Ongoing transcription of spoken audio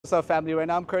What's up, family? Right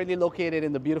now I'm currently located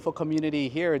in the beautiful community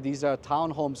here. These are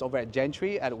townhomes over at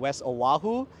Gentry at West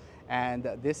Oahu, and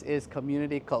this is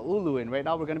community Kaulu. And right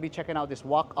now we're going to be checking out this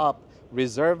walk-up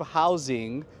reserve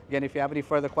housing. Again, if you have any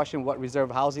further question what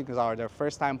reserve housing are, their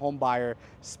first-time home buyer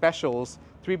specials.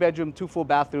 3-bedroom, 2 full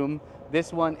bathroom.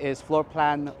 This one is floor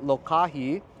plan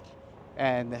Lokahi,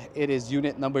 and it is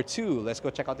unit number 2. Let's go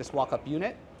check out this walk-up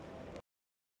unit.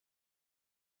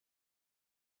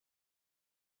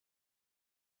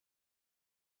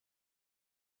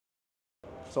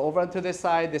 So over onto this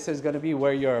side, this is going to be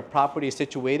where your property is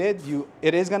situated.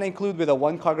 It is going to include with a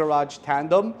 1-car garage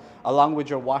tandem along with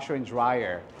your washer and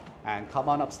dryer. And come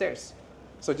on upstairs.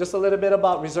 So just a little bit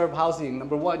about reserve housing.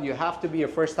 Number 1, you have to be a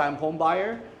first-time home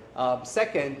buyer.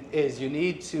 Second is you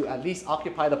need to at least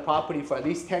occupy the property for at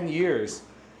least 10 years.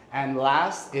 And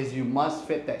last is you must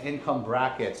fit the income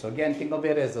bracket. So again, think of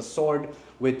it as a sword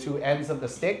with 2 ends of the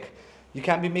stick. You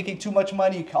can't be making too much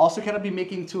money. You also cannot be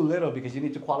making too little because you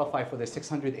need to qualify for the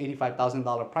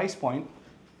 $685,000 price point.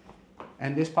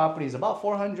 And this property is about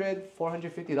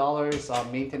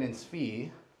 $450 maintenance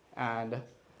fee. And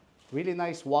really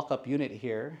nice walk-up unit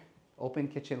here. Open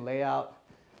kitchen layout.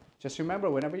 Just remember,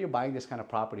 whenever you're buying this kind of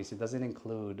properties, it doesn't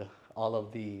include all of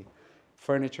the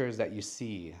furnitures that you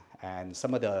see. And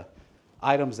some of the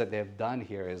items that they've done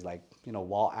here is like, you know,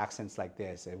 wall accents like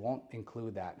this. It won't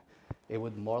include that. It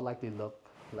would more likely look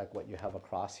like what you have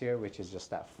across here, which is just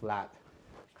that flat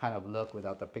kind of look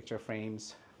without the picture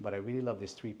frames. But I really love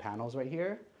these 3 panels right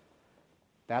here.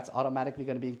 That's automatically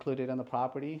going to be included on the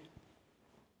property.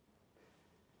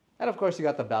 And of course, you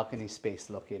got the balcony space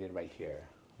located right here.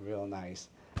 Real nice.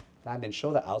 Landon,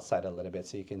 show the outside a little bit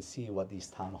so you can see what these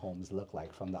townhomes look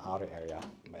like from the outer area.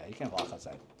 Yeah, you can walk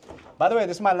outside. By the way,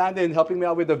 this is my Landon helping me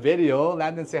out with the video.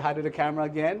 Landon, say hi to the camera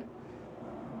again.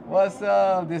 What's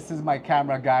up? This is my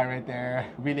camera guy right there.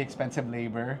 Really expensive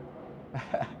labor.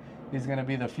 He's gonna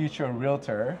be the future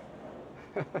realtor.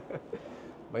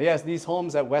 But yes, these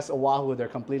homes at West Oahu, they're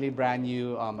completely brand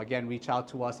new. Again, reach out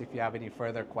to us if you have any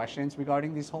further questions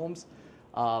regarding these homes.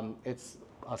 It's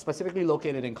specifically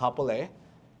located in Kapolei.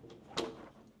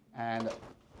 And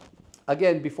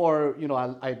again, before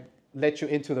I let you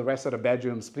into the rest of the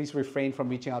bedrooms, please refrain from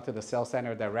reaching out to the sales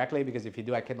center directly, because if you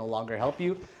do, I can no longer help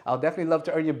you. I'll definitely love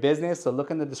to earn your business, so look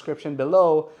in the description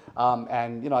below.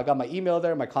 And I got my email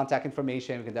there, my contact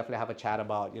information. We can definitely have a chat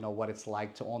about what it's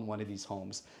like to own one of these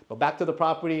homes. But back to the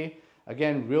property.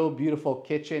 Again, real beautiful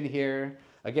kitchen here.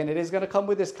 Again, it is going to come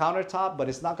with this countertop, but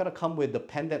it's not going to come with the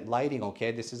pendant lighting,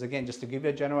 okay? This is, again, just to give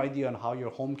you a general idea on how your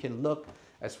home can look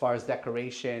as far as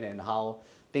decoration and how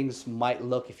things might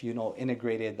look if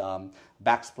integrated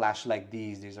backsplash like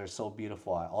these. These are so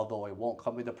beautiful, although it won't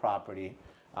come with the property.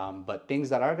 But things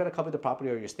that are going to come with the property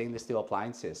are your stainless steel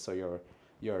appliances. So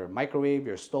your microwave,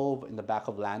 your stove in the back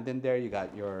of Landon there. You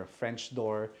got your French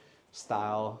door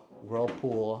style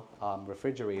Whirlpool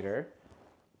refrigerator.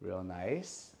 Real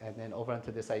nice. And then over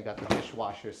onto this side, you got the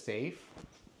dishwasher safe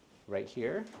right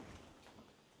here.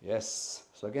 Yes.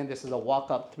 So again, this is a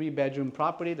walk-up 3-bedroom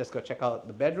property. Let's go check out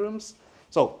the bedrooms.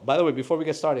 So, by the way, before we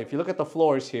get started, if you look at the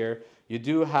floors here, you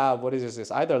do have, what is this?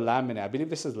 It's either laminate. I believe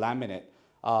this is laminate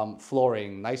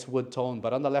flooring, nice wood tone.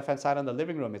 But on the left-hand side on the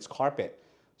living room, it's carpet.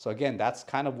 So again, that's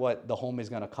kind of what the home is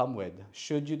going to come with.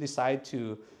 Should you decide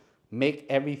to make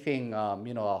everything,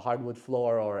 a hardwood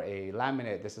floor or a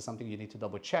laminate, this is something you need to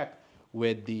double check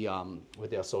with the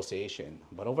association.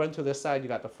 But over onto this side, you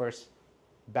got the first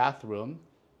bathroom.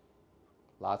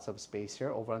 Lots of space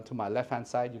here. Over onto my left-hand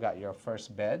side, you got your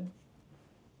first bed.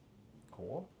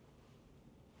 Cool.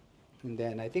 And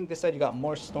then I think this side you got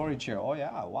more storage here. Oh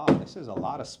yeah, wow, this is a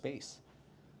lot of space.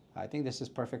 I think this is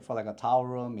perfect for like a towel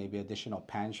room, maybe additional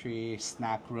pantry,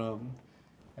 snack room.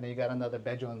 And then you got another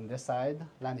bedroom on this side.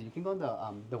 Landon, you can go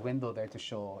on the window there to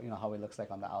show how it looks like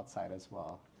on the outside as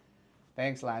well.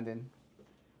 Thanks, Landon.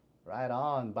 Right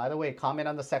on. By the way, comment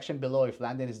on the section below if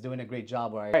Landon is doing a great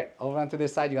job. All right, over onto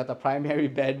this side, you got the primary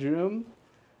bedroom.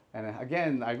 And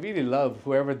again, I really love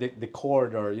whoever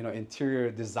decored or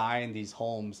interior designed these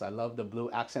homes. I love the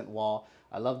blue accent wall.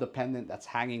 I love the pendant that's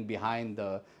hanging behind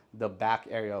the back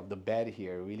area of the bed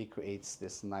here. It really creates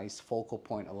this nice focal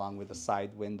point along with the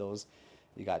side windows.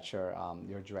 You got your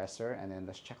dresser, and then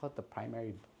let's check out the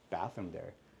primary bathroom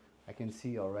there. I can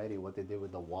see already what they did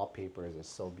with the wallpapers. It's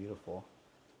so beautiful.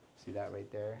 See that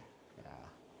right there?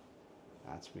 Yeah,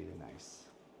 that's really nice.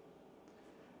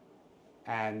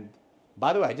 And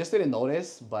by the way, I just didn't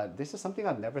notice, but this is something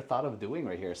I've never thought of doing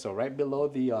right here. So right below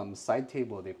the side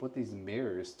table, they put these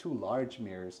mirrors, 2 large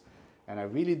mirrors. And I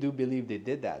really do believe they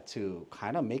did that to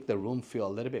kind of make the room feel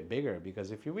a little bit bigger. Because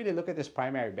if you really look at this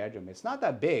primary bedroom, it's not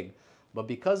that big, But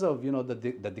because of, you know, the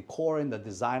decor and the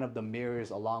design of the mirrors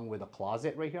along with a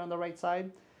closet right here on the right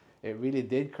side, it really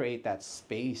did create that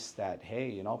space that, hey,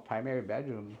 you know, primary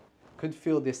bedroom could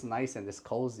feel this nice and this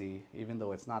cozy, even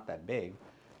though it's not that big.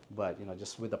 But, you know,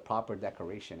 just with the proper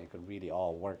decoration, it could really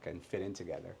all work and fit in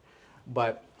together.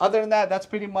 But other than that, that's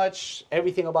pretty much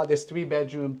everything about this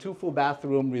 3-bedroom, 2 full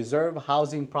bathroom, reserve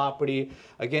housing property.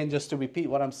 Again, just to repeat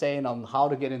what I'm saying on how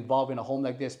to get involved in a home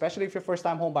like this, especially if you're first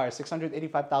time home buyer,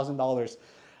 $685,000.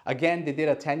 Again, they did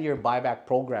a 10-year buyback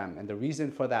program. And the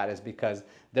reason for that is because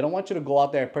they don't want you to go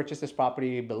out there and purchase this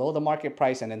property below the market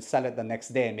price and then sell it the next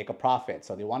day and make a profit.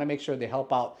 So they want to make sure they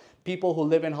help out people who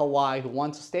live in Hawaii, who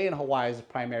want to stay in Hawaii as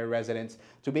primary residents,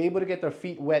 to be able to get their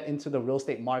feet wet into the real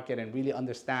estate market and really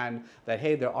understand that,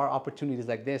 hey, there are opportunities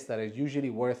like this that is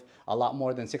usually worth a lot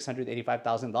more than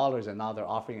 $685,000, and now they're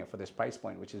offering it for this price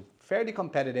point, which is fairly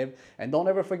competitive. And don't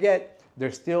ever forget,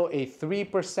 there's still a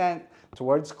 3%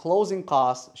 towards closing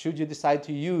costs should you decide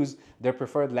to use their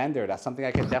preferred lender. That's something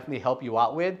I can definitely help you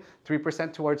out with.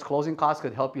 3% towards closing costs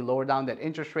could help you lower down that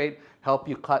interest rate, help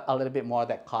you cut a little bit more of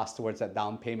that cost towards that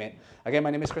down payment. Again, my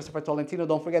name is Christopher Tolentino.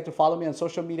 Don't forget to follow me on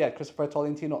social media at Christopher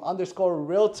Tolentino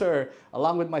 _realtor,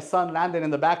 along with my son Landon in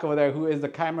the back over there, who is the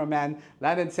cameraman.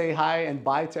 Landon, say hi and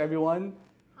bye to everyone.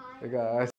 Hi. There you go.